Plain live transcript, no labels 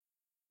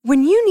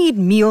When you need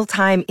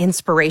mealtime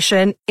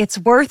inspiration, it's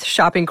worth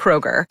shopping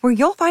Kroger, where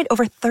you'll find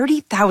over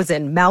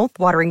 30,000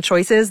 mouth-watering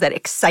choices that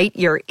excite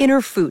your inner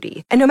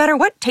foodie. And no matter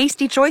what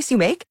tasty choice you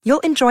make,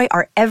 you'll enjoy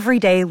our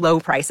everyday low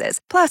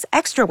prices, plus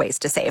extra ways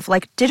to save,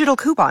 like digital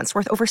coupons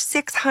worth over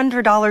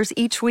 $600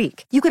 each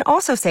week. You can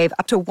also save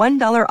up to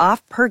 $1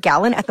 off per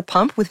gallon at the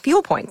pump with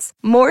fuel points.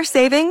 More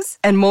savings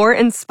and more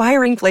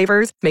inspiring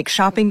flavors make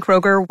shopping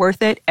Kroger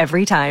worth it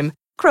every time.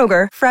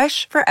 Kroger,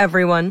 fresh for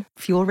everyone.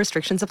 Fuel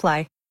restrictions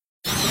apply.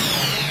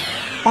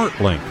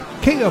 ArtLink.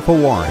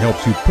 KFOR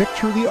helps you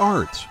picture the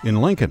arts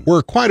in Lincoln.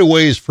 We're quite a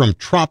ways from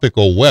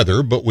tropical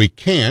weather, but we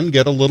can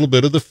get a little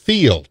bit of the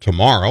feel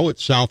tomorrow at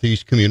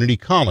Southeast Community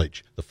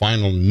College. The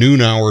final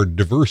noon-hour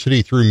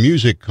Diversity Through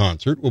Music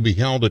concert will be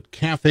held at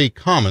Cafe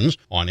Commons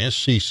on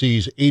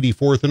SCC's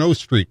 84th and O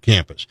Street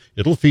campus.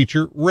 It'll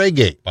feature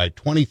Reggae by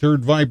 23rd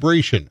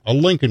Vibration, a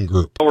Lincoln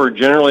group. We're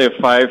generally a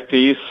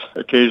five-piece.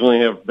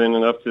 Occasionally have been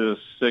up to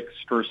 6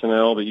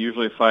 personnel, but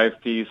usually a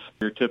five-piece.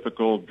 Your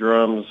typical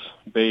drums,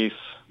 bass,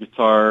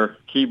 guitar,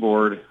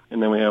 keyboard,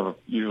 and then we have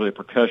usually a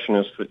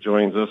percussionist that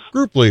joins us.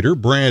 Group leader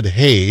Brad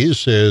Hayes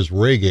says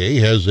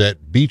reggae has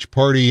that beach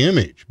party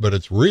image, but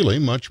it's really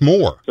much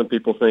more. Some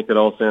people think it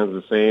all sounds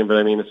the same, but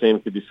I mean the same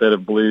could be said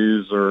of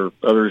blues or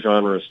other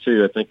genres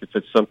too. I think if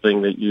it's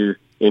something that you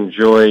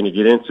enjoy and you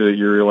get into it,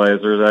 you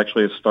realize there's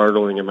actually a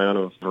startling amount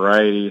of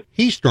variety.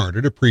 He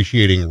started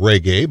appreciating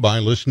reggae by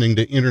listening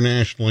to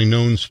internationally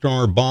known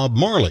star Bob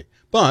Marley.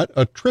 But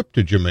a trip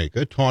to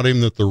Jamaica taught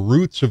him that the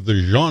roots of the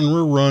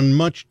genre run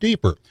much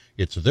deeper.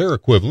 It's their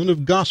equivalent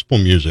of gospel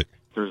music.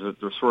 There's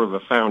sort of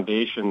a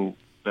foundation,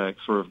 that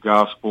sort of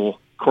gospel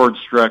chord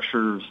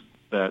structures,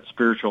 that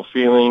spiritual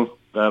feeling.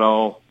 That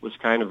all was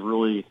kind of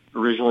really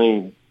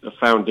originally a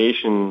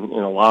foundation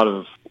in a lot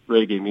of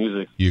reggae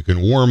music. You can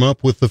warm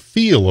up with the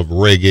feel of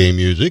reggae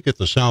music at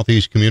the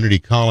Southeast Community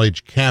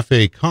College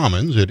Cafe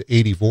Commons at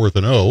 84th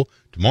and O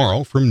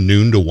tomorrow from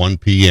noon to 1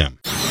 p.m.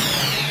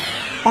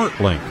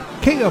 ArtLink.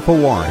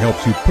 KFOR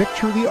helps you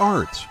picture the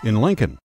arts in Lincoln.